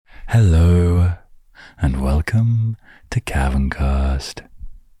Hello, and welcome to Caverncast.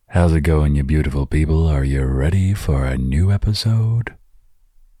 How's it going, you beautiful people? Are you ready for a new episode?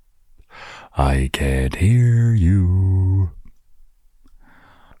 I can't hear you.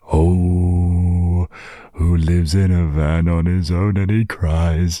 Oh, who lives in a van on his own and he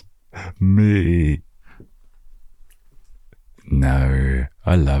cries? Me. No,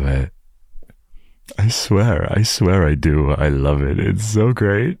 I love it. I swear I do. I love it. It's so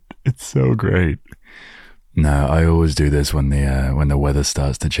great. It's so great. No, I always do this when the weather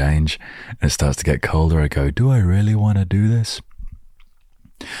starts to change and it starts to get colder. I go, do I really want to do this?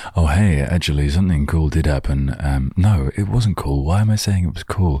 Oh, hey, actually, something cool did happen. No, it wasn't cool. Why am I saying it was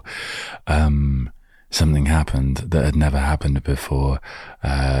cool? Something happened that had never happened before.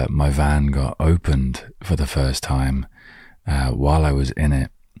 My van got opened for the first time while I was in it.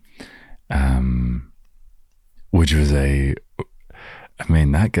 Which was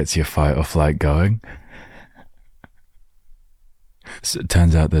that gets your fight or flight going. So it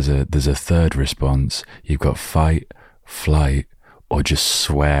turns out there's a third response. You've got fight, flight, or just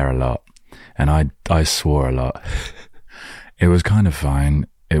swear a lot. And I swore a lot. It was kind of fine.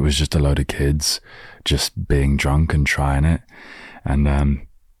 It was just a load of kids just being drunk and trying it. And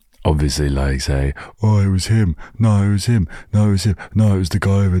obviously, like, say, oh, it was him. No, it was him. No, it was him. No, it was the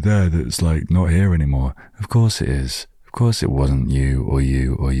guy over there that's like not here anymore. Of course it is. Of course it wasn't you or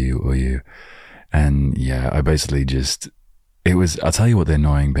you or you or you. And yeah, I basically I'll tell you what the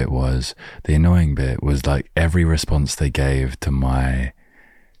annoying bit was. The annoying bit was like every response they gave to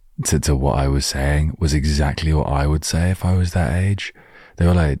what I was saying was exactly what I would say if I was that age. They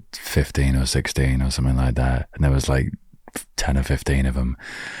were like 15 or 16 or something like that. And there was like 10 or 15 of them.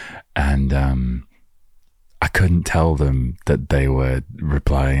 And I couldn't tell them that they were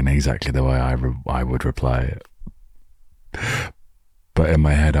replying in exactly the way I would reply. But in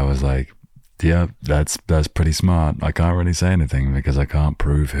my head, I was like, yeah, that's pretty smart. I can't really say anything because I can't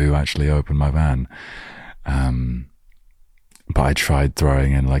prove who actually opened my van. But I tried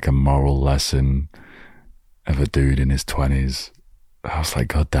throwing in like a moral lesson of a dude in his 20s. I was like,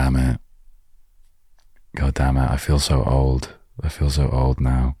 God damn it. I feel so old. I feel so old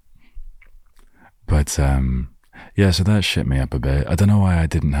now. But, yeah, so that shit me up a bit. I don't know why I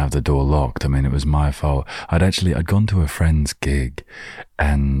didn't have the door locked. I mean, it was my fault. I'd gone to a friend's gig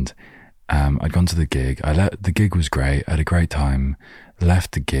and, I'd gone to the gig. The gig was great. I had a great time.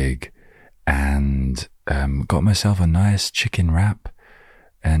 Left the gig and, got myself a nice chicken wrap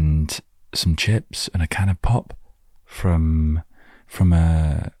and some chips and a can of pop from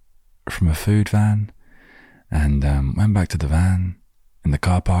a food van. And went back to the van in the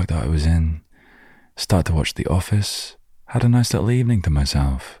car park that I was in, started to watch The Office, had a nice little evening to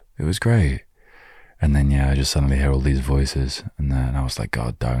myself. It was great. And then, yeah, I just suddenly hear all these voices. And then I was like,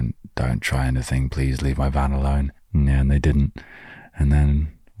 God, don't try anything. Please leave my van alone. And yeah, and they didn't. And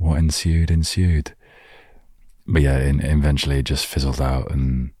then what ensued. But yeah, eventually it just fizzled out.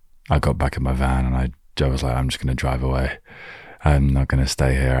 And I got back in my van and I was like, I'm just going to drive away. I'm not going to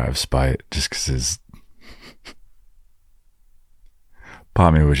stay here out of spite just because it's...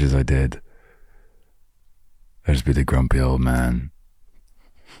 Part of me wishes I did. I'd just be the grumpy old man.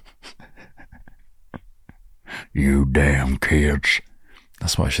 You damn kids.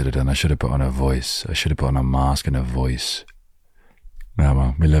 That's what I should have done. I should have put on a voice. I should have put on a mask and a voice. Now,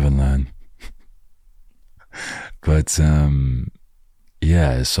 well, we live and learn. But,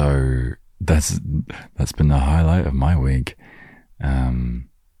 yeah, so that's been the highlight of my week. No,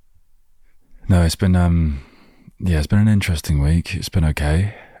 it's been, yeah, it's been an interesting week. It's been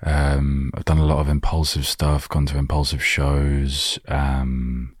okay. I've done a lot of impulsive stuff, gone to impulsive shows,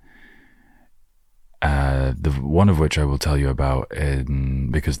 the one of which I will tell you about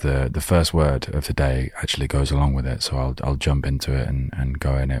because the first word of today actually goes along with it. So I'll jump into it and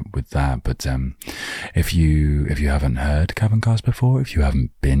go in it with that. But, if you haven't heard Caverncast before, if you haven't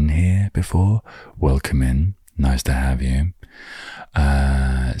been here before, welcome in. Nice to have you.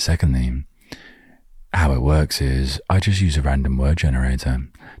 Secondly, how it works is I just use a random word generator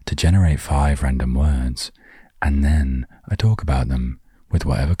to generate 5 random words, and then I talk about them with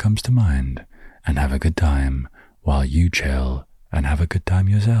whatever comes to mind and have a good time while you chill and have a good time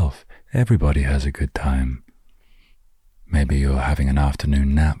yourself. Everybody has a good time. Maybe you're having an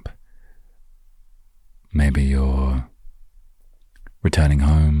afternoon nap. Maybe you're returning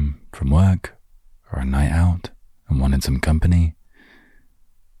home from work or a night out and wanted some company.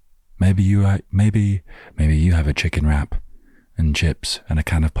 Maybe you have a chicken wrap and chips and a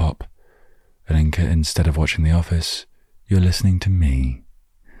can of pop, and instead of watching The Office, you're listening to me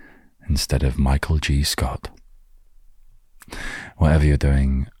instead of Michael G. Scott. Whatever you're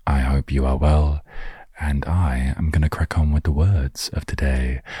doing, I hope you are well. And I am going to crack on with the words of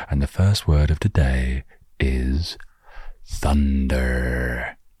today. And the first word of today is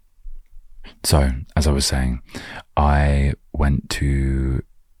thunder. So, as I was saying, I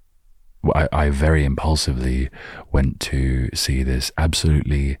very impulsively went to see this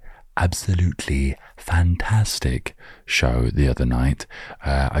absolutely fantastic show the other night.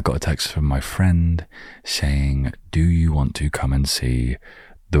 I got a text from my friend saying, do you want to come and see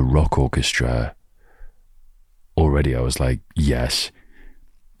the Rock Orchestra? Already I was like, yes,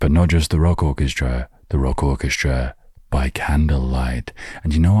 but not just the Rock Orchestra by candlelight.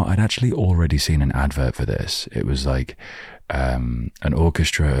 And you know what? I'd actually already seen an advert for this. It was like an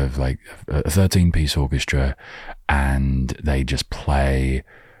orchestra of like a 13-piece orchestra, and they just play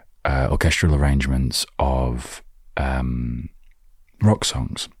orchestral arrangements of rock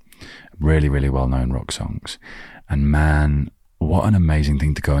songs, really, really well-known rock songs. And man, what an amazing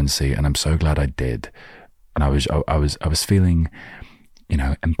thing to go and see! And I'm so glad I did. And I was feeling,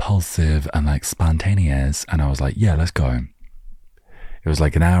 impulsive and like spontaneous, and I was like, yeah, let's go. It was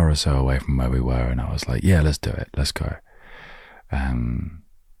like an hour or so away from where we were, and I was like, yeah, let's do it, let's go.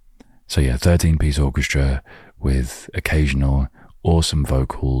 So yeah, 13-piece orchestra with occasional awesome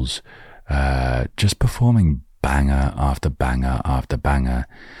vocals, just performing banger after banger after banger.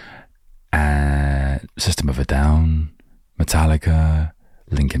 System of a Down, Metallica,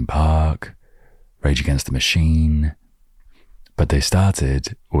 Linkin Park, Rage Against the Machine. But they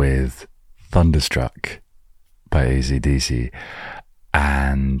started with Thunderstruck by AC/DC.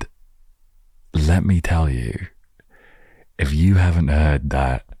 And let me tell you, if you haven't heard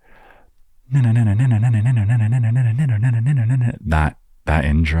that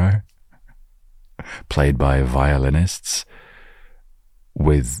intro played by violinists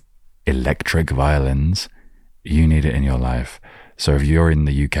with electric violins, you need it in your life. So if you're in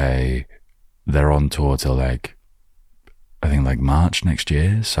the UK, they're on tour till I think March next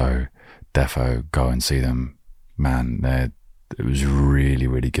year. So defo go and see them. Man, it was really,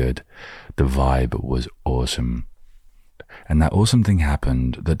 really good. The vibe was awesome. And that awesome thing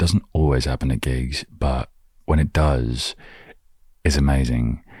happened that doesn't always happen at gigs, but when it does, is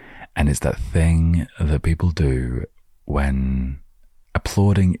amazing. And it's that thing that people do when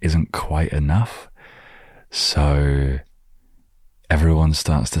applauding isn't quite enough. So everyone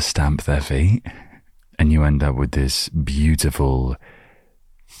starts to stamp their feet, and you end up with this beautiful,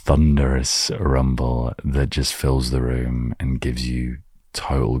 thunderous rumble that just fills the room and gives you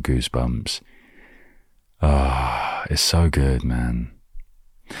total goosebumps. It's so good, man.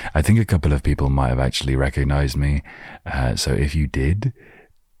 I think a couple of people might have actually recognized me. So if you did,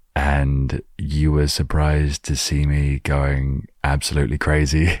 and you were surprised to see me going absolutely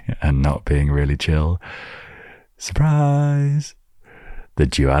crazy and not being really chill, surprise! The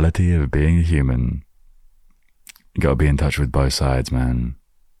duality of being a human. You gotta be in touch with both sides, man.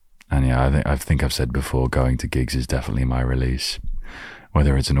 And yeah, I think I've said before, going to gigs is definitely my release.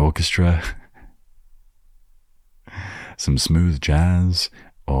 Whether it's an orchestra, some smooth jazz,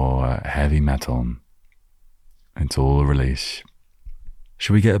 or heavy metal, it's all a release.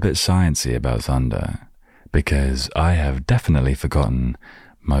 Should we get a bit sciencey about thunder? Because I have definitely forgotten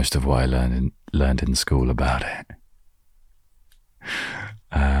most of what I learned in school about it.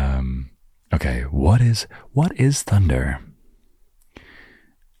 Okay, what is thunder?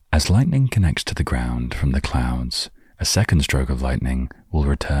 As lightning connects to the ground from the clouds, a second stroke of lightning will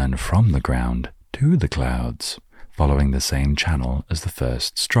return from the ground to the clouds, following the same channel as the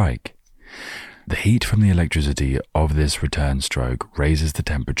first strike. The heat from the electricity of this return stroke raises the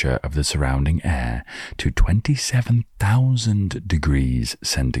temperature of the surrounding air to 27,000 degrees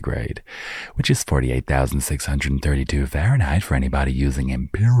centigrade, which is 48,632 Fahrenheit for anybody using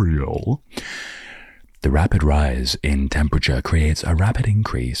imperial. The rapid rise in temperature creates a rapid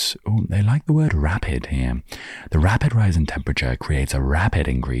increase. Oh, they like the word rapid here. The rapid rise in temperature creates a rapid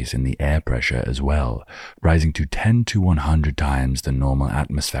increase in the air pressure as well, rising to 10 to 100 times the normal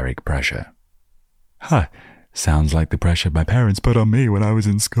atmospheric pressure. Huh, sounds like the pressure my parents put on me when I was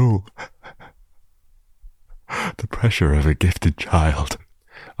in school. The pressure of a gifted child.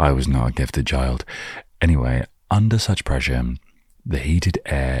 I was not a gifted child. Anyway, under such pressure, the heated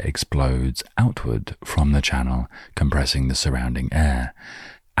air explodes outward from the channel, compressing the surrounding air.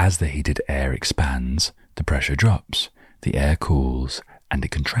 As the heated air expands, the pressure drops, the air cools, and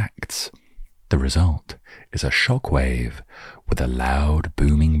it contracts. The result is a shock wave with a loud,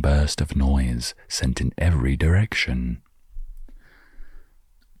 booming burst of noise sent in every direction.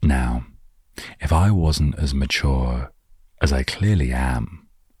 Now, if I wasn't as mature as I clearly am,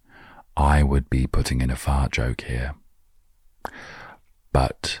 I would be putting in a fart joke here.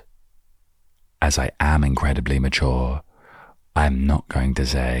 But as I am incredibly mature, I'm not going to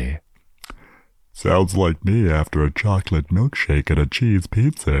say, sounds like me after a chocolate milkshake and a cheese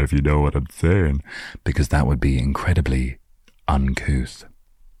pizza, if you know what I'm saying, because that would be incredibly uncouth.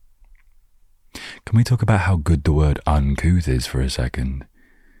 Can we talk about how good the word uncouth is for a second?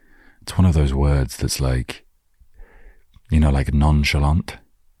 It's one of those words that's like, like nonchalant.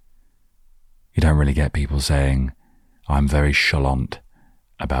 You don't really get people saying, I'm very chalant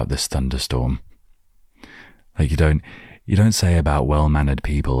about this thunderstorm. Like you don't say about well-mannered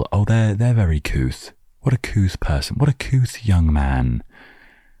people, oh, they're very couth. What a couth person. What a couth young man.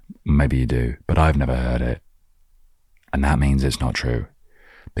 Maybe you do, but I've never heard it. And that means it's not true.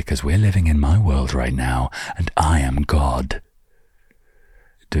 Because we're living in my world right now, and I am God.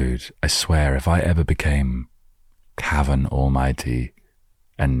 Dude, I swear, if I ever became Cavern Almighty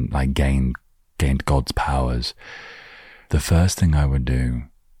and gained God's powers, the first thing I would do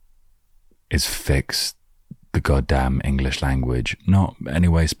is fix the goddamn English language. Not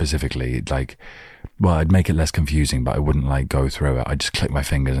anyway specifically, I'd make it less confusing, but I wouldn't go through it. I'd just click my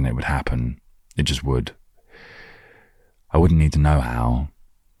fingers and it would happen. It just would. I wouldn't need to know how,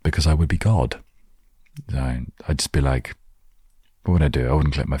 because I would be God. So I'd just be like, what would I do? I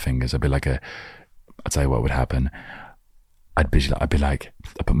wouldn't click my fingers. I'd tell you what would happen. I'd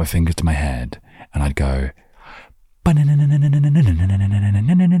put my fingers to my head and I'd go, and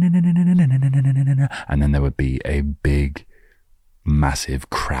then there would be a big, massive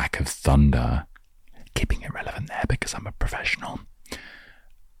crack of thunder, keeping it relevant there because I'm a professional.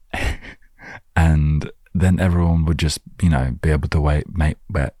 And then everyone would just, be able to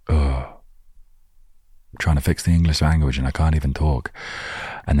trying to fix the English language and I can't even talk.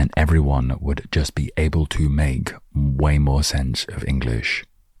 And then everyone would just be able to make way more sense of English.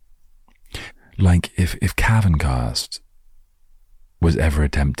 If Caverncast was ever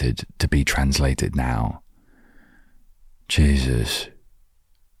attempted to be translated now, Jesus,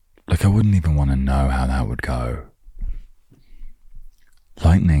 I wouldn't even want to know how that would go.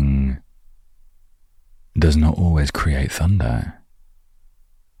 Lightning does not always create thunder.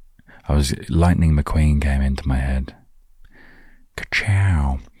 Lightning McQueen came into my head.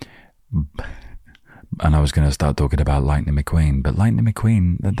 Ka-chow. And I was going to start talking about Lightning McQueen, but Lightning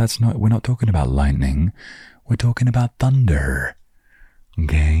McQueen, we're not talking about lightning, we're talking about thunder.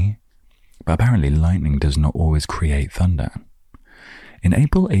 Okay? But apparently lightning does not always create thunder. In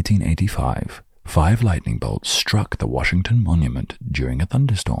April 1885, 5 lightning bolts struck the Washington Monument during a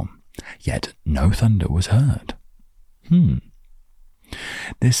thunderstorm, yet no thunder was heard.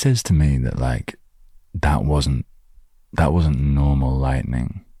 This says to me that that wasn't normal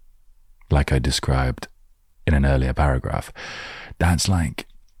lightning, like I described in an earlier paragraph. That's I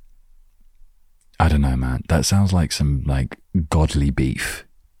don't know, man. That sounds like some godly beef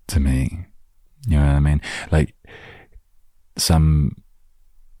to me. You know what I mean?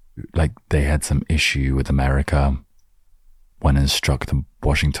 They had some issue with America, went and struck the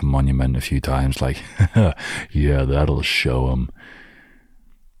Washington Monument a few times. Yeah, that'll show them.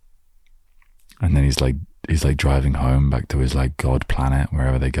 And then he's driving home back to his God planet,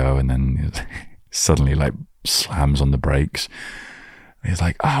 wherever they go, and then suddenly slams on the brakes. And he's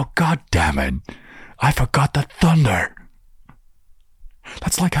like, oh, God damn it, I forgot the thunder.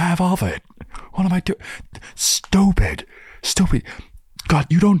 That's half of it. What am I doing? Stupid. God,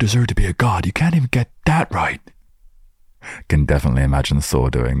 you don't deserve to be a god. You can't even get that right. Can definitely imagine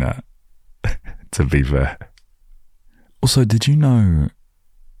Thor doing that, to be fair. Also, did you know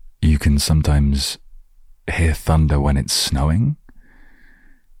you can sometimes hear thunder when it's snowing?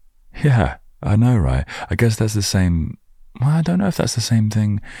 Yeah, I know, right? I guess that's the same. Well, I don't know if that's the same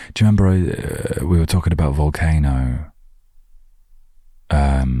thing. Do you remember we were talking about Volcano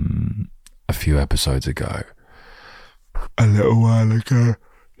a few episodes ago? A little while ago.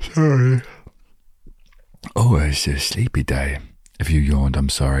 Sorry. Oh, it's a sleepy day. If you yawned, I'm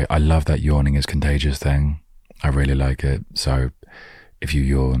sorry. I love that yawning is contagious thing. I really like it. So, if you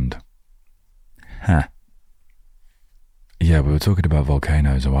yawned. Yeah, we were talking about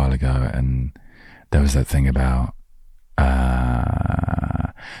volcanoes a while ago, and there was that thing about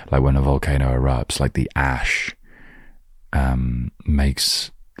when a volcano erupts, the ash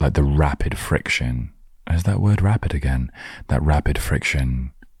makes the rapid friction. Is that word rapid again? That rapid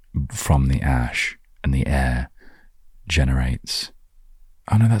friction from the ash and the air generates.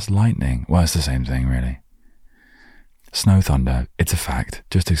 Oh no, that's lightning. Well, it's the same thing, really. Snow thunder, it's a fact.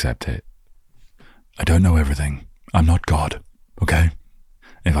 Just accept it. I don't know everything. I'm not God, okay?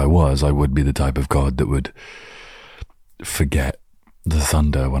 If I was, I would be the type of God that would forget the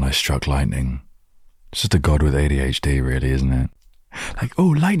thunder when I struck lightning. It's just a God with ADHD, really, isn't it? Like, oh,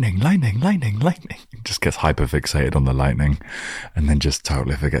 lightning, lightning, lightning, lightning. Just gets hyper fixated on the lightning and then just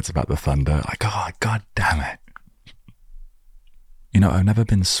totally forgets about the thunder. Like, oh, God damn it. You know, I've never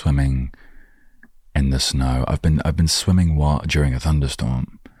been swimming in the snow. I've been swimming during a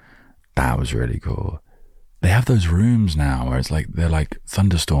thunderstorm. That was really cool. They have those rooms now where it's like, they're like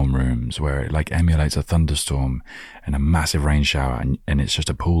thunderstorm rooms where it like emulates a thunderstorm and a massive rain shower, and it's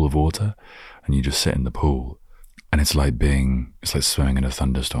just a pool of water and you just sit in the pool and it's like swimming in a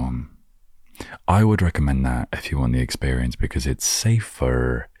thunderstorm. I would recommend that if you want the experience because it's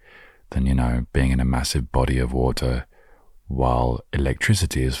safer than, you know, being in a massive body of water while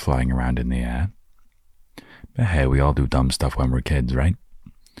electricity is flying around in the air. But hey, we all do dumb stuff when we're kids, right?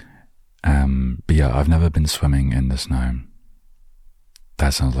 But yeah, I've never been swimming in the snow.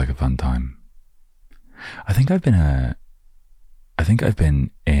 That sounds like a fun time. I think I've been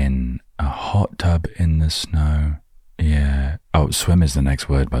in a hot tub in the snow. Yeah. Oh, swim is the next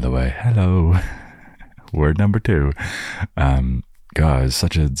word, by the way. Hello. Word number 2. Guys,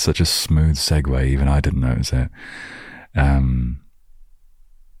 such a smooth segue. Even I didn't notice it.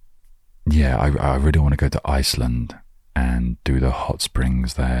 Yeah, I really want to go to Iceland and do the hot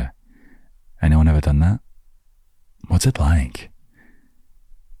springs there. Anyone ever done that? What's it like?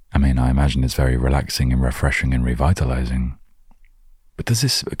 I mean, I imagine it's very relaxing and refreshing and revitalizing. But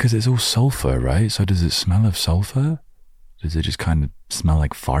because it's all sulfur, right? So does it smell of sulfur? Does it just kind of smell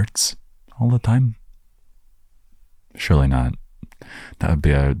like farts all the time? Surely not.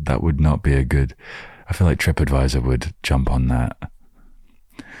 That would not be a good. I feel like TripAdvisor would jump on that.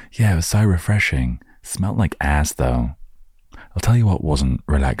 Yeah, it was so refreshing. Smelled like ass though. I'll tell you what wasn't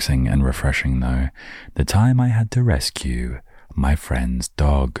relaxing and refreshing though. The time I had to rescue my friend's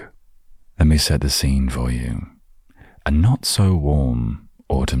dog. Let me set the scene for you. A not so warm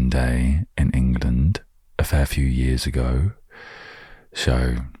autumn day in England a fair few years ago.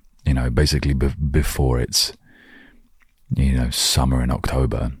 So, you know, basically before it's, you know, summer in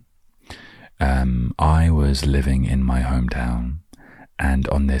October. I was living in my hometown. And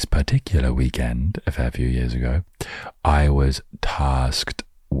on this particular weekend, a fair few years ago, I was tasked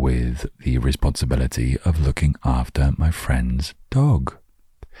with the responsibility of looking after my friend's dog.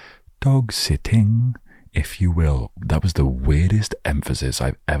 Dog sitting, if you will. That was the weirdest emphasis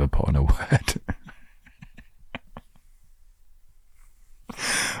I've ever put on a word.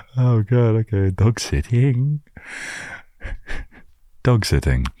 Oh God, okay, dog sitting. Dog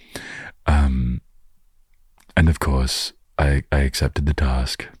sitting. And of course, I accepted the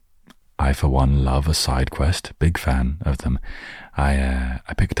task. I, for one, love a side quest. Big fan of them. I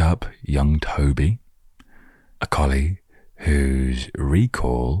picked up young Toby, a collie whose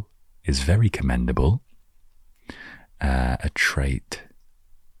recall is very commendable. A trait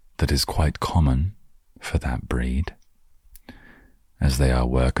that is quite common for that breed, as they are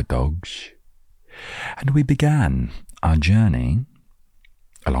worker dogs. And we began our journey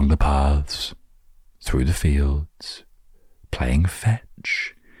along the paths, through the fields, playing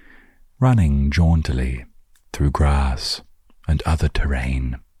fetch, running jauntily through grass and other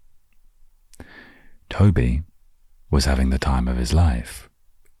terrain. Toby was having the time of his life.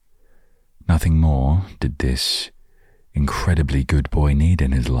 Nothing more did this incredibly good boy need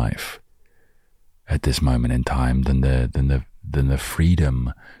in his life at this moment in time than the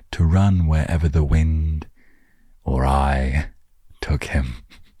freedom to run wherever the wind or I took him.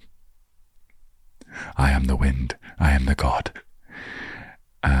 I am the wind. I am the god.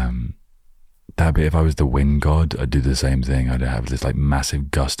 That'd be if I was the wind god, I'd do the same thing. I'd have this like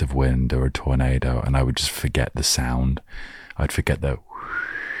massive gust of wind or a tornado, and I would just forget the sound. I'd forget the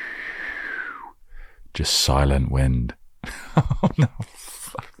just silent wind. Oh no.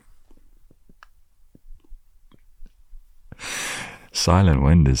 Silent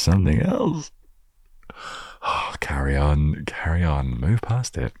wind is something else. Oh, carry on, move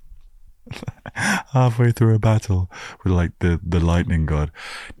past it. Halfway through a battle with like the lightning god.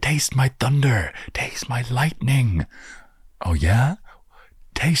 Taste my thunder, taste my lightning. Oh yeah?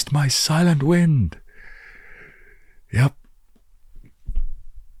 Taste my silent wind. Yep.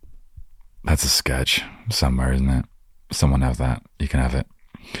 That's a sketch somewhere, isn't it? Someone have that. You can have it.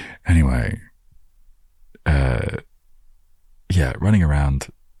 Anyway, yeah, running around,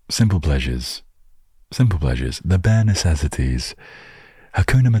 simple pleasures, the bare necessities,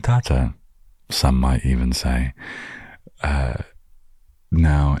 Hakuna Matata, some might even say.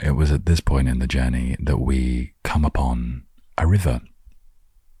 Now, it was at this point in the journey that we come upon a river,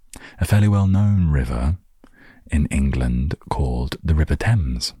 a fairly well-known river in England called the River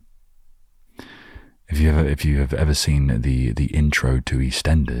Thames. If you have ever seen the intro to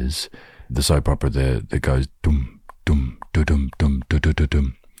EastEnders, the soap opera that goes dum dum dum dum dum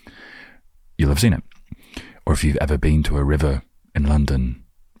dum. You'll have seen it. Or if you've ever been to a river in London,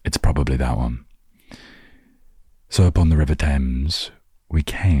 it's probably that one. So upon the River Thames we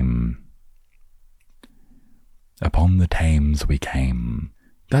came. Upon the Thames we came.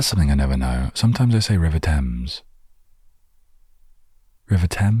 That's something I never know. Sometimes I say River Thames. River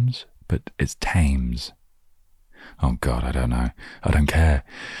Thames? But it's Thames. Oh God, I don't know. I don't care.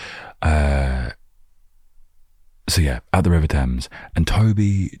 So yeah, at the River Thames. And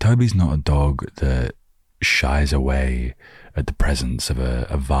Toby's not a dog that shies away at the presence of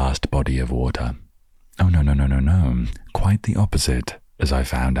a vast body of water. Oh no. Quite the opposite, as I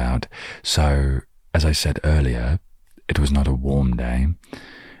found out. So, as I said earlier, it was not a warm day,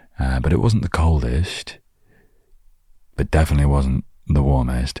 but it wasn't the coldest, but definitely wasn't the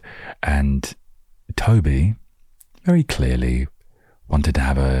warmest. And Toby very clearly wanted to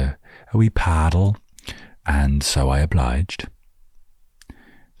have a wee paddle, and so I obliged,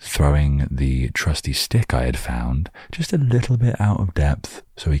 throwing the trusty stick I had found just a little bit out of depth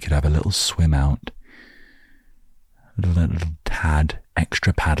so he could have a little swim out, a little tad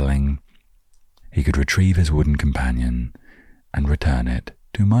extra paddling. He could retrieve his wooden companion and return it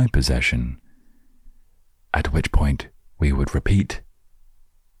to my possession, at which point we would repeat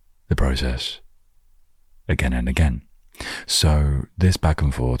the process again and again. So this back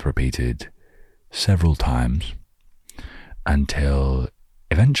and forth repeated several times until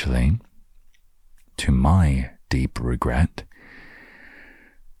eventually, to my deep regret,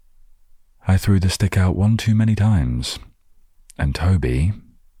 I threw the stick out one too many times, and Toby,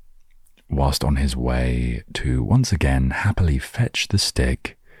 whilst on his way to once again happily fetch the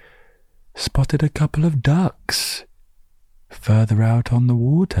stick, spotted a couple of ducks further out on the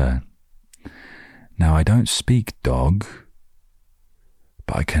water. Now, I don't speak dog,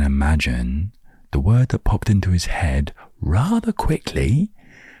 but I can imagine the word that popped into his head rather quickly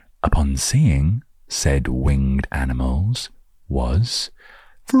upon seeing said winged animals was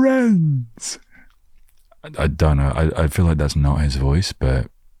friends. I don't know. I feel like that's not his voice, but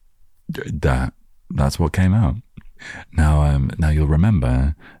that's what came out. Now you'll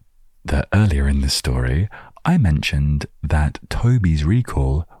remember that earlier in this story, I mentioned that Toby's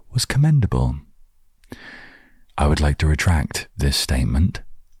recall was commendable. I would like to retract this statement,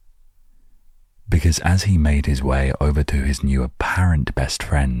 because as he made his way over to his new apparent best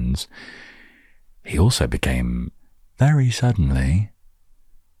friends, he also became, very suddenly,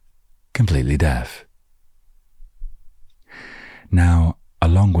 completely deaf. Now,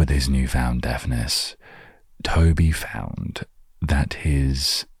 along with his newfound deafness, Toby found that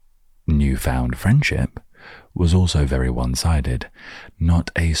his newfound friendship was also very one-sided.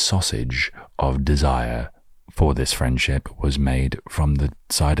 Not a sausage of desire for this friendship was made from the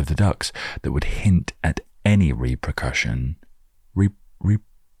side of the ducks that would hint at any reciprocation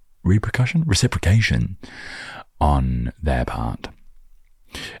on their part.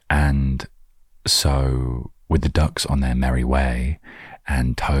 And so, with the ducks on their merry way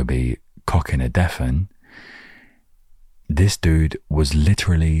and Toby cocking a deafen, this dude was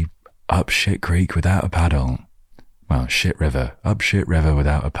literally up shit creek without a paddle. Well, shit river, up shit river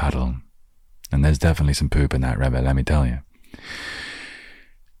without a paddle. And there's definitely some poop in that river, let me tell you.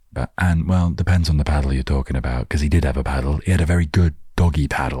 Well, depends on the paddle you're talking about, because he did have a paddle. He had a very good doggy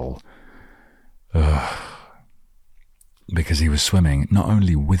paddle. Because he was swimming not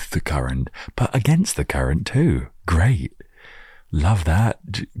only with the current, but against the current too. Great. Love that.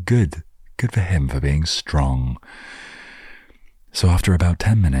 Good. Good for him for being strong. So after about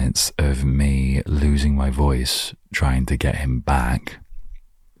 10 minutes of me losing my voice trying to get him back,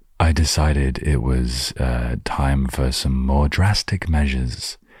 I decided it was time for some more drastic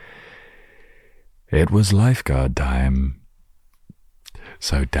measures. It was lifeguard time.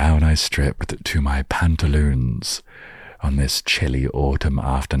 So down I stripped to my pantaloons on this chilly autumn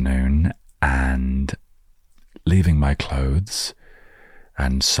afternoon, and leaving my clothes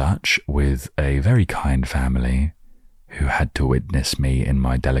and such with a very kind family who had to witness me in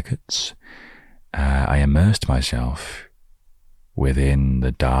my delicates, I immersed myself within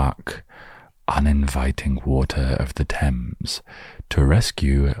the dark, uninviting water of the Thames to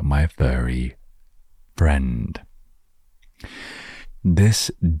rescue my furry friend.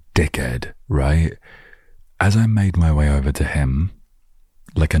 This dickhead, right? As I made my way over to him,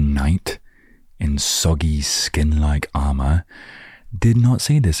 like a knight in soggy skin-like armor, did not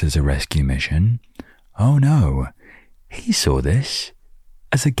see this as a rescue mission. Oh no, he saw this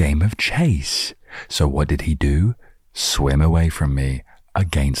as a game of chase. So what did he do? Swim away from me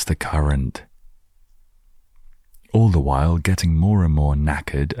against the current. all the while getting more and more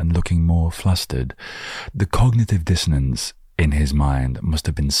knackered and looking more flustered. The cognitive dissonance in his mind must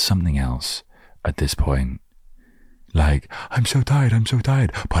have been something else at this point. Like, I'm so tired,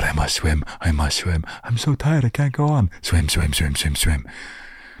 but I must swim. I'm so tired, I can't go on. Swim.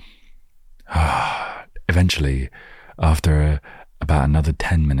 Eventually, after about another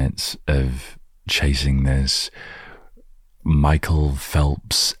 10 minutes of chasing this Michael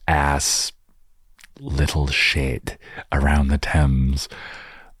Phelps ass little shit around the Thames,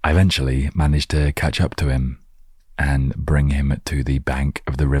 I eventually managed to catch up to him and bring him to the bank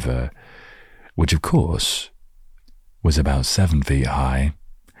of the river, which of course was about 7 feet high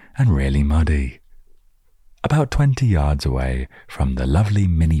and really muddy. About 20 yards away from the lovely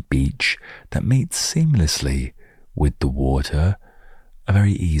mini beach that meets seamlessly with the water, a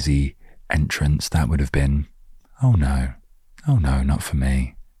very easy entrance that would have been. Oh no, not for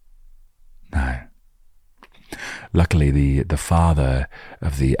me. No. Luckily, the father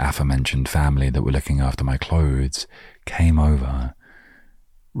of the aforementioned family that were looking after my clothes came over,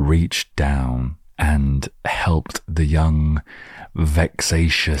 reached down, and helped the young,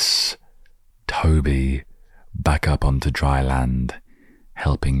 vexatious Toby back up onto dry land,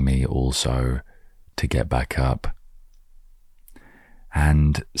 helping me also to get back up.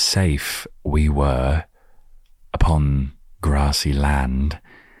 And safe we were upon grassy land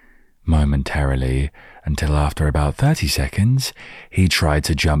momentarily, until after about 30 seconds, he tried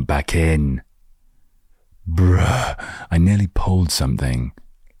to jump back in. Bruh, I nearly pulled something,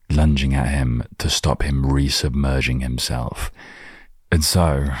 lunging at him to stop him resubmerging himself. And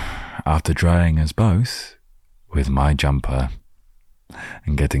so, after drying us both with my jumper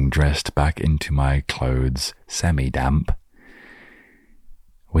and getting dressed back into my clothes semi-damp,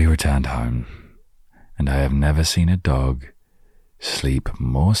 we returned home, and I have never seen a dog sleep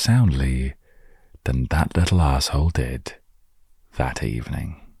more soundly than that little asshole did that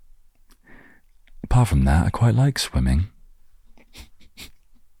evening. Apart from that, I quite like swimming.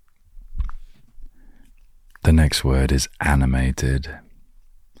 The next word is animated.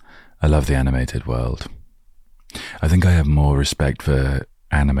 I love the animated world. I think I have more respect for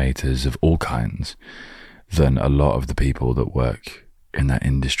animators of all kinds than a lot of the people that work in that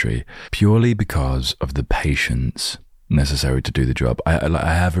industry, purely because of the patience necessary to do the job. I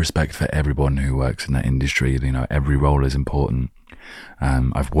have respect for everyone who works in that industry. You know, every role is important.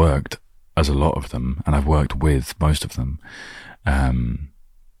 I've worked as a lot of them, and I've worked with most of them.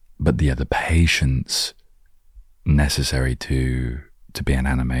 But the patience necessary to be an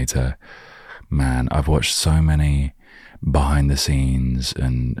animator, man, I've watched so many behind the scenes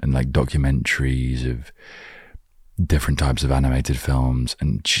and like documentaries of different types of animated films,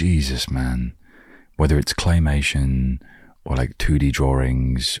 and Jesus, man, whether it's claymation or like 2D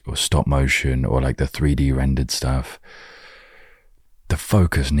drawings or stop motion or like the 3D rendered stuff, the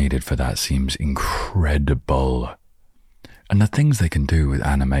focus needed for that seems incredible. And the things they can do with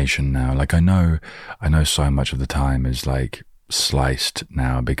animation now, like I know so much of the time is like sliced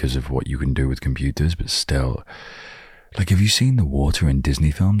now because of what you can do with computers, but still, like, have you seen the water in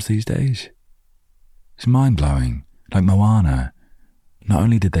Disney films these days? It's mind-blowing. Like Moana, not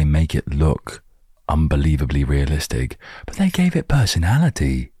only did they make it look unbelievably realistic, but they gave it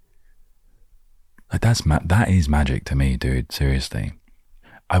personality. Like that is magic to me, dude. Seriously,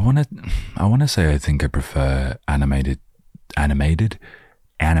 I wanna say I think I prefer animated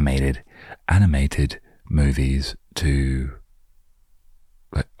movies to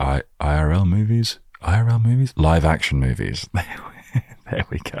like IRL movies, live action movies. There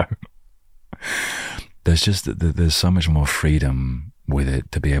we go. There's so much more freedom with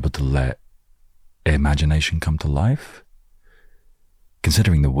it to be able to let imagination come to life.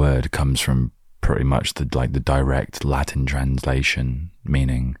 Considering the word comes from pretty much the direct Latin translation,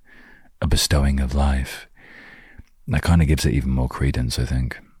 meaning a bestowing of life, that kind of gives it even more credence, I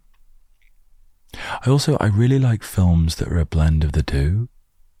think. I really like films that are a blend of the two,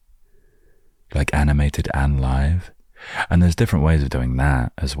 like animated and live. And there's different ways of doing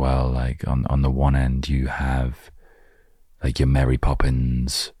that as well. Like on the one end, you have like your Mary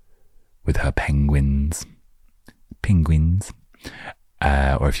Poppins with her penguins.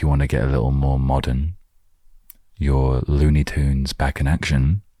 Or if you want to get a little more modern, your Looney Tunes Back in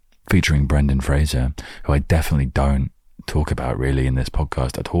Action, featuring Brendan Fraser, who I definitely don't talk about really in this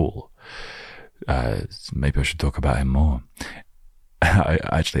podcast at all. Maybe I should talk about him more.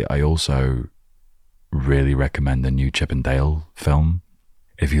 I also really recommend the new Chip and Dale film,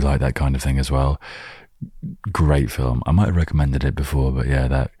 if you like that kind of thing as well. Great film. I might have recommended it before, but yeah,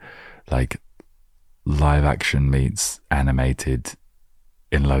 that like live action meets animated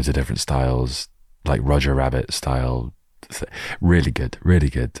in loads of different styles. like Roger Rabbit style. Really good, really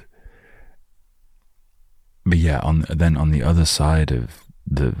good. But yeah, on the other side of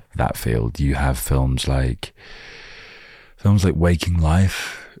that field, you have films like Waking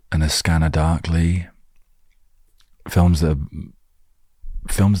Life and A Scanner Darkly, films that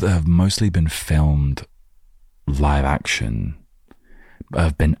have mostly been filmed live action, but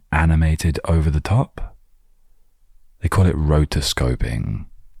have been animated over the top. They call it rotoscoping.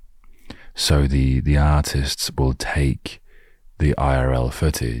 So the artists will take the IRL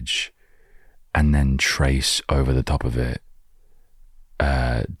footage and then trace over the top of it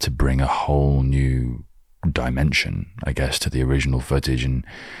to bring a whole new dimension, I guess, to the original footage, and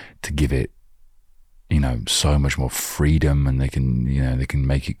to give it, so much more freedom, and they can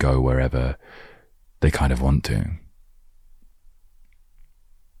make it go wherever they kind of want to.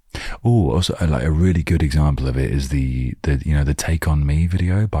 Oh, also, like, a really good example of it is the Take On Me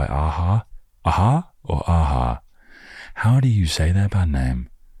video by a-ha. a-ha or a-ha? How do you say their band name?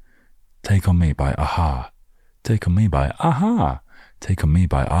 Take On Me by a-ha. Take On Me by a-ha. Take On Me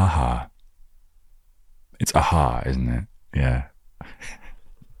by a-ha. It's a-ha, isn't it? Yeah.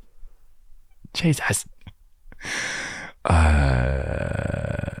 Jesus.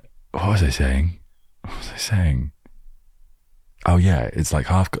 What was I saying? Oh yeah, it's like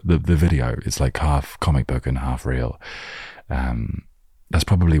half the video. It's like half comic book and half real. That's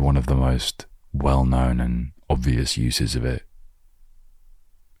probably one of the most well-known and obvious uses of it.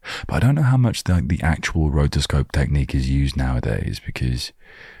 But I don't know how much the actual rotoscope technique is used nowadays, because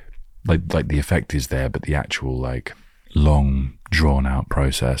like the effect is there, but the actual like long drawn out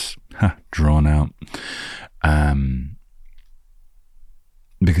process, drawn out.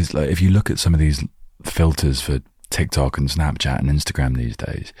 Because like, if you look at some of these filters for TikTok and Snapchat and Instagram these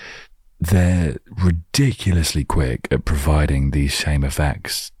days, they're ridiculously quick at providing these same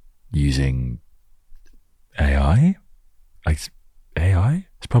effects using AI. Like AI?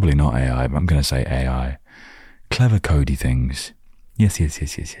 It's probably not AI, but I'm going to say AI. Clever codey things. Yes.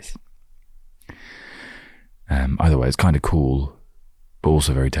 Either way, it's kind of cool, but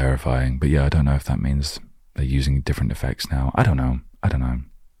also very terrifying. But yeah, I don't know if that means they're using different effects now. I don't know.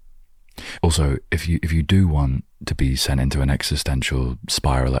 Also, if you do want to be sent into an existential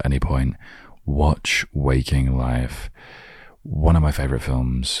spiral at any point, watch Waking Life. One of my favorite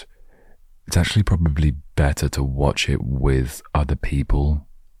films. It's actually probably better to watch it with other people.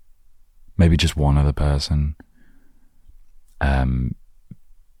 Maybe just one other person.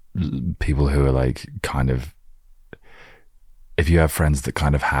 People who are like kind of, if you have friends that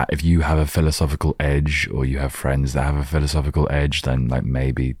kind of if you have a philosophical edge, or you have friends that have a philosophical edge, then like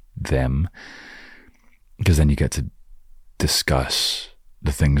maybe them, because then you get to discuss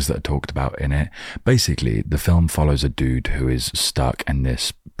the things that are talked about in it. Basically, the film follows a dude who is stuck in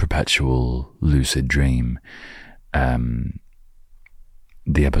this perpetual lucid dream. The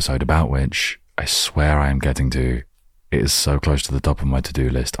episode about which I swear I am getting to, it is so close to the top of my to-do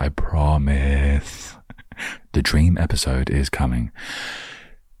list, I promise. The dream episode is coming.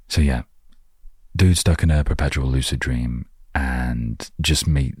 So yeah, dude stuck in a perpetual lucid dream and just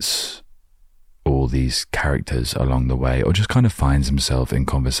meets all these characters along the way, or just kind of finds himself in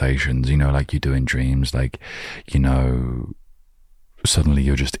conversations, like you do in dreams, like, suddenly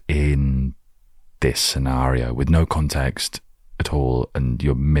you're just in this scenario with no context at all, and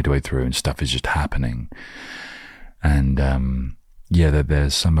you're midway through and stuff is just happening. And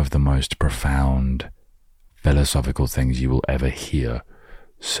there's some of the most profound philosophical things you will ever hear.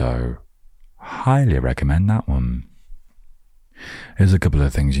 So, highly recommend that one. Here's a couple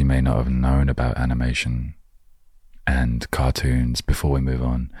of things you may not have known about animation and cartoons before we move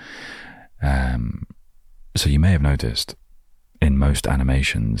on. So you may have noticed in most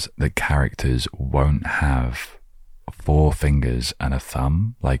animations that characters won't have 4 fingers and a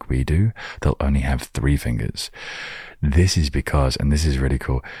thumb like we do. They'll only have 3 fingers. This is because, and this is really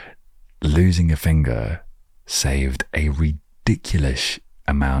cool, losing a finger saved a ridiculous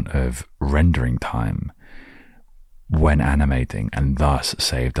amount of rendering time when animating, and thus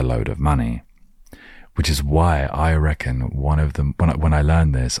saved a load of money. Which is why I reckon one of them, when I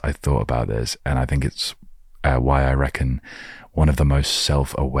learned this, I thought about this, and I think it's why I reckon one of the most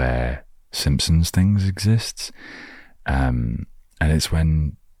self-aware Simpsons things exists. And it's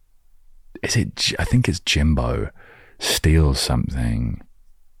when, I think it's Jimbo steals something.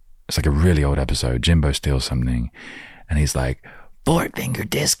 It's like a really old episode. Jimbo steals something, and he's like, 4-finger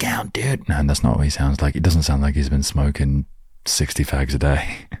discount, dude. No, that's not what he sounds like. It doesn't sound like he's been smoking 60 fags a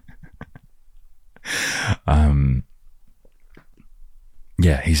day.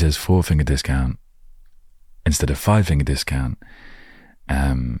 He says 4-finger discount instead of 5-finger discount.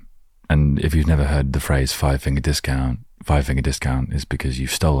 And And if you've never heard the phrase five-finger discount is because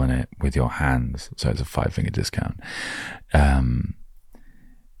you've stolen it with your hands. So it's a five-finger discount.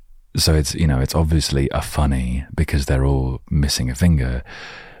 So it's, it's obviously a funny because they're all missing a finger,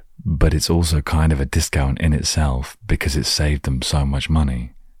 but it's also kind of a discount in itself because it saved them so much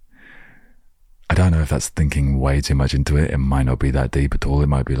money. I don't know if that's thinking way too much into it. It might not be that deep at all. It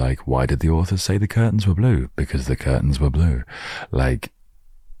might be like, why did the authors say the curtains were blue? Because the curtains were blue. Like,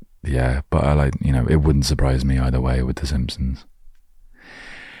 yeah, but it wouldn't surprise me either way with The Simpsons.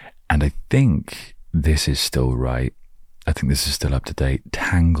 And I think this is still right. I think this is still up to date.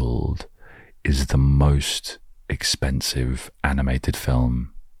 Tangled is the most expensive animated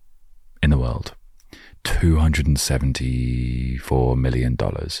film in the world. $274 million.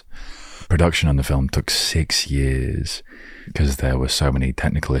 Production on the film took 6 years because there were so many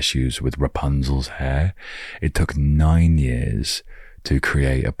technical issues with Rapunzel's hair. It took 9 years to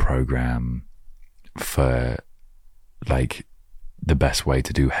create a program for like the best way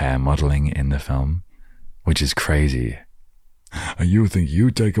to do hair modeling in the film, which is crazy. And you think you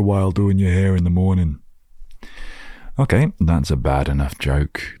take a while doing your hair in the morning? Okay, that's a bad enough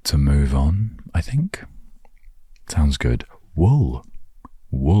joke to move on, I think. Sounds good. Wool.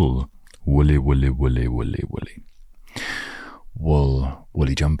 Woolly. Wool.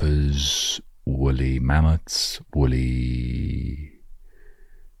 Woolly jumpers, woolly mammoths, woolly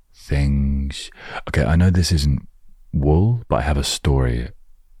things. Okay, I know this isn't wool, but I have a story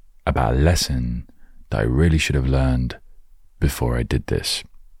about a lesson that I really should have learned before I did this.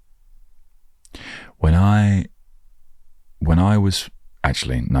 When I was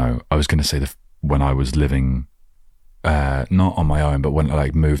when I was living, not on my own, but when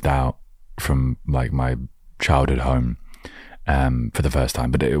I moved out from my childhood home for the first time,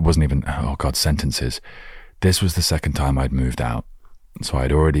 but it wasn't even, sentences. This was the second time I'd moved out. So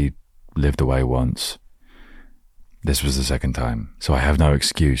I'd already lived away once. This was the second time. So I have no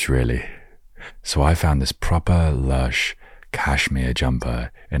excuse, really. So I found this proper lush cashmere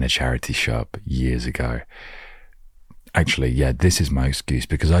jumper in a charity shop years ago. Actually, yeah, this is my excuse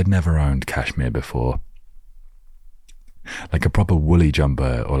because I'd never owned cashmere before. Like a proper woolly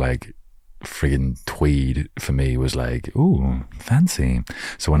jumper or friggin' tweed for me was ooh, fancy.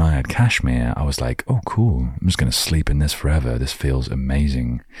 So when I had cashmere, I was like, oh, cool. I'm just going to sleep in this forever. This feels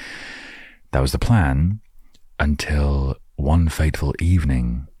amazing. That was the plan until one fateful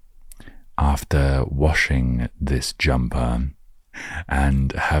evening after washing this jumper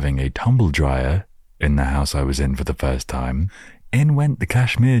and having a tumble dryer in the house I was in for the first time. In went the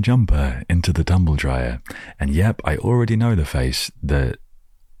cashmere jumper into the tumble dryer. And yep, I already know the face that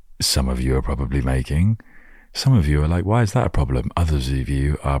some of you are probably making. Some of you are like, why is that a problem? Others of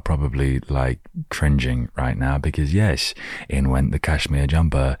you are probably cringing right now because yes, in went the cashmere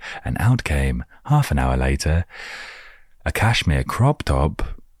jumper and out came, half an hour later, a cashmere crop top,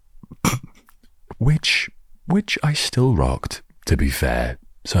 which I still rocked, to be fair.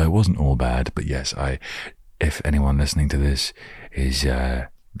 So it wasn't all bad, but yes, if anyone listening to this is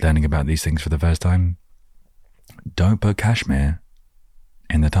learning about these things for the first time, don't put cashmere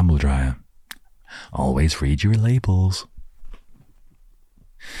in the tumble dryer. Always read your labels.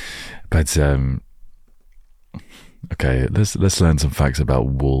 But okay, let's learn some facts about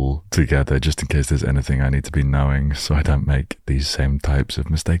wool together, just in case there's anything I need to be knowing, so I don't make these same types of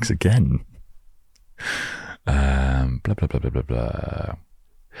mistakes again. Blah blah blah blah blah blah.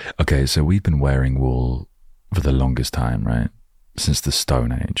 Okay, so we've been wearing wool for the longest time, right? Since the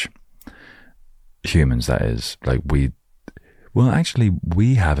Stone Age. Humans, that is. We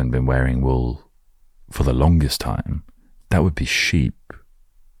haven't been wearing wool for the longest time. That would be sheep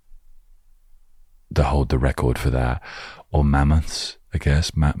that hold the record for that. Or mammoths, I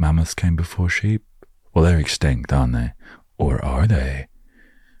guess. Mammoths came before sheep. Well, they're extinct, aren't they? Or are they?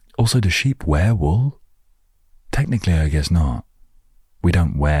 Also, do sheep wear wool? Technically, I guess not. We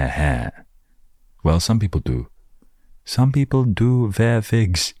don't wear hair. Well, some people do. Some people do wear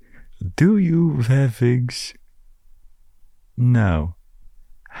figs. Do you wear figs? No.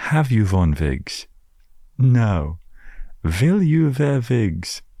 Have you worn figs? No. Will you wear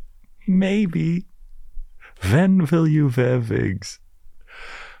figs? Maybe. When will you wear figs?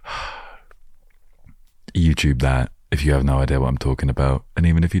 YouTube that if you have no idea what I'm talking about. And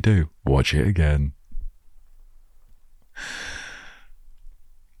even if you do, watch it again.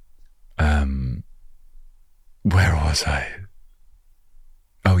 Where was I?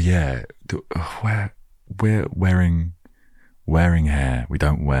 Oh yeah, we're wearing hair. We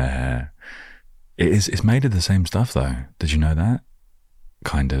don't wear hair. It's made of the same stuff though. Did you know that?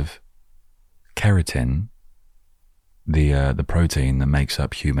 Kind of. Keratin the protein that makes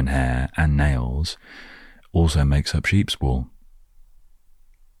up human hair and nails also makes up sheep's wool.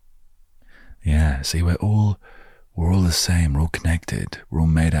 Yeah, see, we're all the same. We're all connected. We're all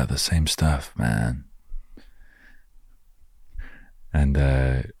made out of the same stuff, man. And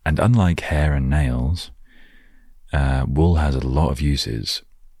unlike hair and nails, wool has a lot of uses.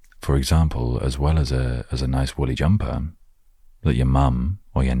 For example, as well as a nice woolly jumper that your mum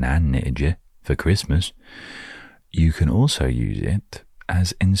or your nan knitted you for Christmas, you can also use it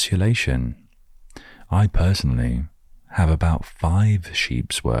as insulation. I personally have about 5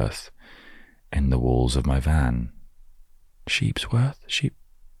 sheep's worth in the walls of my van. Sheep's worth? Sheep?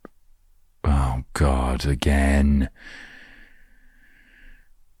 Oh, God, again.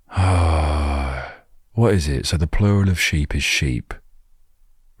 What is it? So the plural of sheep is sheep,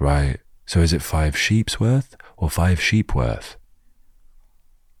 right? So is it 5 sheep's worth or 5 sheep worth?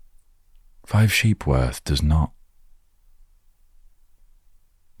 5 sheep worth does not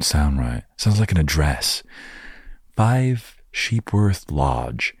sound right. Sounds like an address. 5 Sheepworth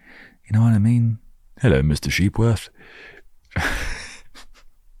Lodge. You know what I mean? Hello, Mr. Sheepworth.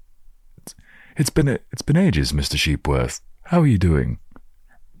 It's been ages, Mr. Sheepworth. How are you doing?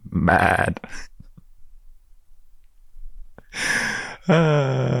 Mad.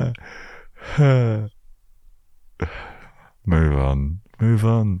 Move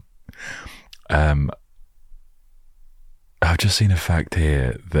on. I've just seen a fact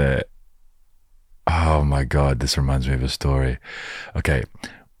here that, oh my God, this reminds me of a story. Okay,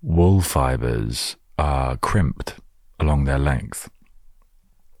 wool fibers are crimped along their length.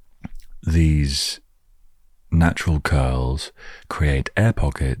 These natural curls create air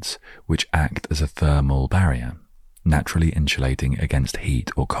pockets which act as a thermal barrier, naturally insulating against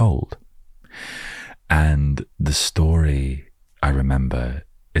heat or cold. And the story I remember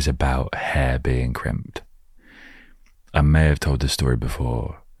is about hair being crimped. I may have told this story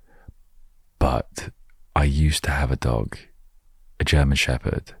before, but I used to have a dog, a German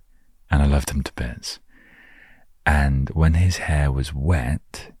Shepherd, and I loved him to bits. And when his hair was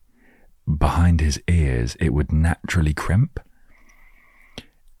wet, behind his ears, it would naturally crimp.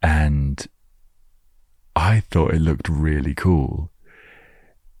 And I thought it looked really cool.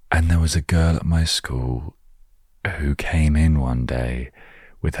 And there was a girl at my school who came in one day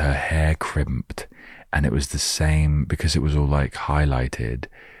with her hair crimped, and it was the same, because it was all like highlighted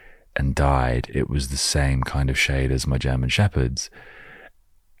and dyed, it was the same kind of shade as my German Shepherd's.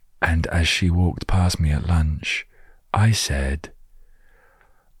 And as she walked past me at lunch, I said,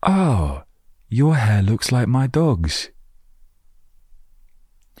 "Oh, your hair looks like my dog's."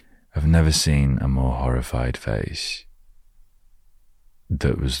 I've never seen a more horrified face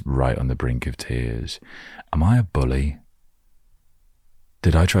that was right on the brink of tears. Am I a bully?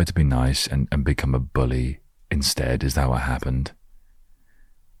 Did I try to be nice and become a bully instead? Is that what happened?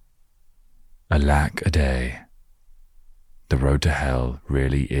 Alack a day. The road to hell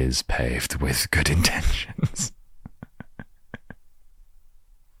really is paved with good intentions.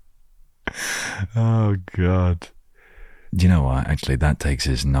 Oh, God. You know what? Actually, that takes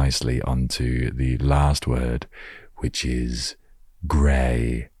us nicely onto the last word, which is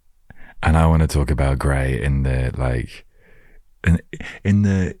grey. And I want to talk about grey in the, like, in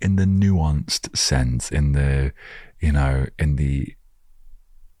the nuanced sense, in the, you know, in the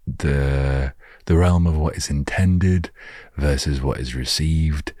realm of what is intended versus what is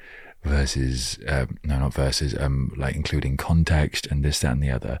received versus, like including context and this, that, and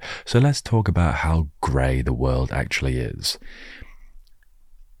the other. So let's talk about how grey the world actually is.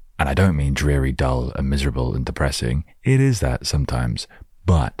 And I don't mean dreary, dull, and miserable and depressing. It is that sometimes,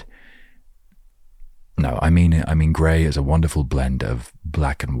 but no, I mean grey is a wonderful blend of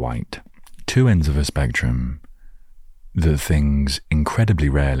black and white. 2 ends of a spectrum that things incredibly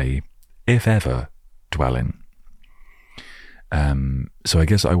rarely, if ever, dwell in. So I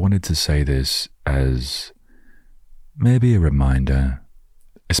guess I wanted to say this as maybe a reminder,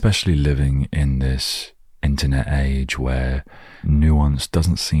 especially living in this internet age where nuance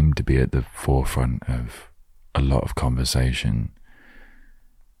doesn't seem to be at the forefront of a lot of conversation.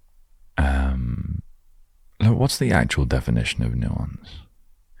 What's the actual definition of nuance?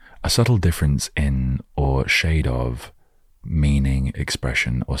 A subtle difference in or shade of meaning,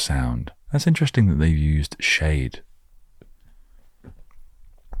 expression, or sound. That's interesting that they've used shade,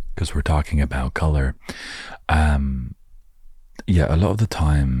 because we're talking about color. Yeah, a lot of the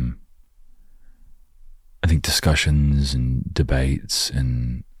time, I think discussions and debates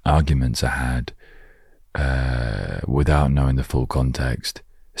and arguments are had without knowing the full context,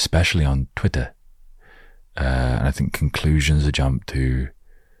 especially on Twitter. And I think conclusions are jumped to,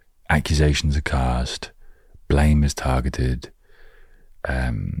 accusations are cast, blame is targeted,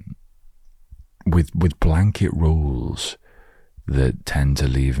 with blanket rules that tend to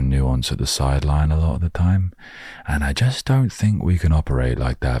leave nuance at the sideline a lot of the time. And I just don't think we can operate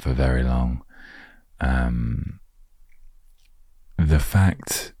like that for very long. The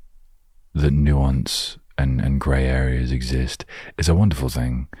fact that nuance and grey areas exist is a wonderful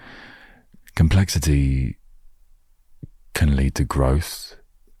thing. Complexity can lead to growth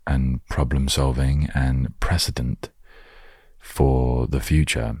and problem solving and precedent for the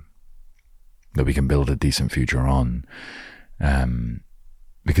future that we can build a decent future on.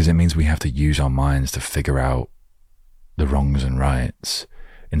 Because it means we have to use our minds to figure out the wrongs and rights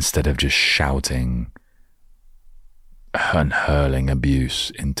instead of just shouting and hurling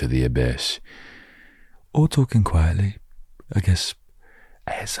abuse into the abyss. Or talking quietly. I guess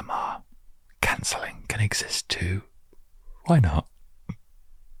ASMR cancelling can exist too. Why not?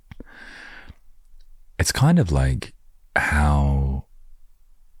 It's kind of like how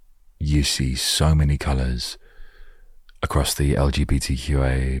you see so many colours across the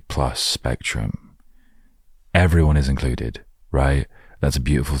LGBTQA plus spectrum. Everyone is included, right? That's a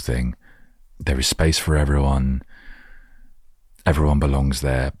beautiful thing. There is space for everyone. Everyone belongs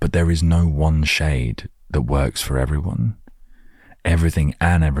there, but there is no one shade that works for everyone. Everything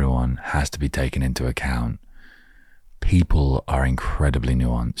and everyone has to be taken into account. People are incredibly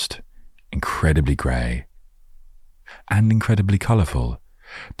nuanced, incredibly grey, and incredibly colourful.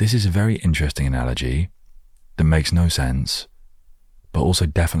 This is a very interesting analogy that makes no sense, but also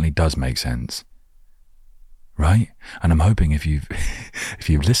definitely does make sense. Right? And I'm hoping if you've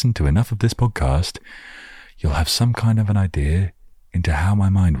listened to enough of this podcast, you'll have some kind of an idea into how my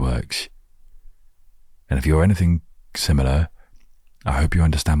mind works. And if you're anything similar, I hope you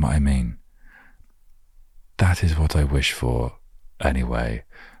understand what I mean. That is what I wish for, anyway.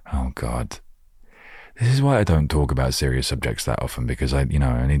 Oh God. This is why I don't talk about serious subjects that often, because I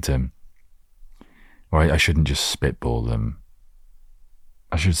need to, or I shouldn't just spitball them.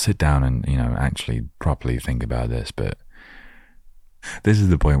 I should sit down and, actually properly think about this, but this is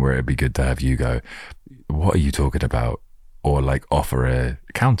the point where it'd be good to have you go, what are you talking about? Or like offer a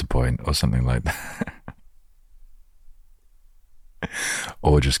counterpoint or something like that.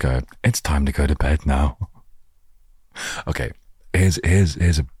 Or just go, it's time to go to bed now. Okay, here's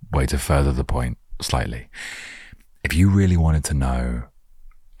a way to further the point slightly. If you really wanted to know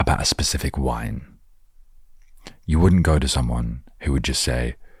about a specific wine, you wouldn't go to someone who would just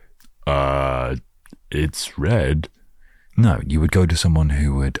say, it's red. No, you would go to someone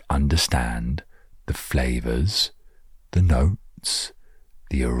who would understand the flavors, the notes,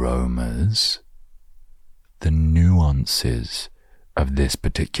 the aromas, the nuances of this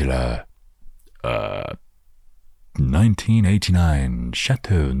particular 1989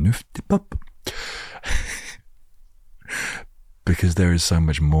 Chateau Neuf de Pop. Because there is so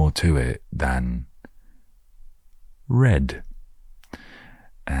much more to it than red.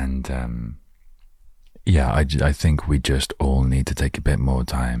 And I think we just all need to take a bit more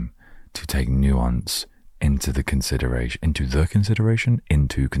time to take nuance into consideration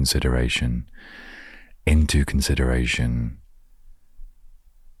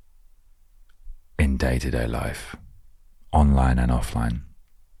in day-to-day life, online and offline.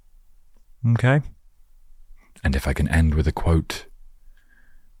 Okay? And if I can end with a quote,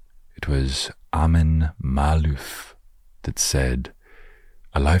 it was Amin Maalouf that said,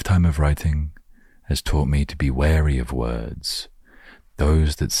 "A lifetime of writing has taught me to be wary of words.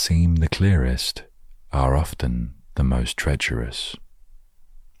 Those that seem the clearest are often the most treacherous."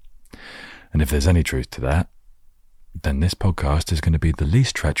 And if there's any truth to that, then this podcast is going to be the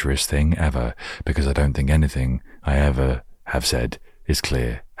least treacherous thing ever, because I don't think anything I ever have said is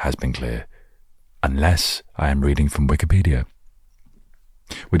clear, has been clear, unless I am reading from Wikipedia,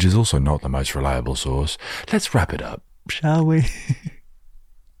 which is also not the most reliable source. Let's wrap it up, shall we?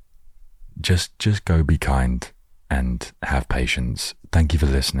 Just go be kind and have patience. Thank you for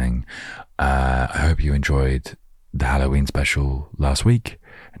listening. I hope you enjoyed the Halloween special last week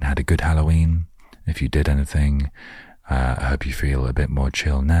and had a good Halloween. If you did anything, I hope you feel a bit more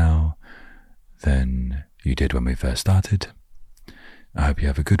chill now than you did when we first started. I hope you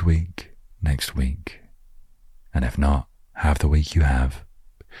have a good week next week. And if not, have the week you have.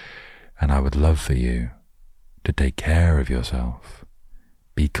 And I would love for you to take care of yourself.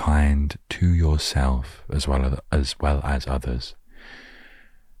 Be kind to yourself as well as others.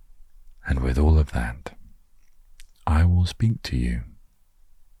 And with all of that, I will speak to you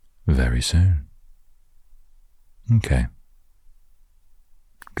very soon. Okay.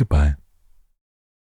 Goodbye.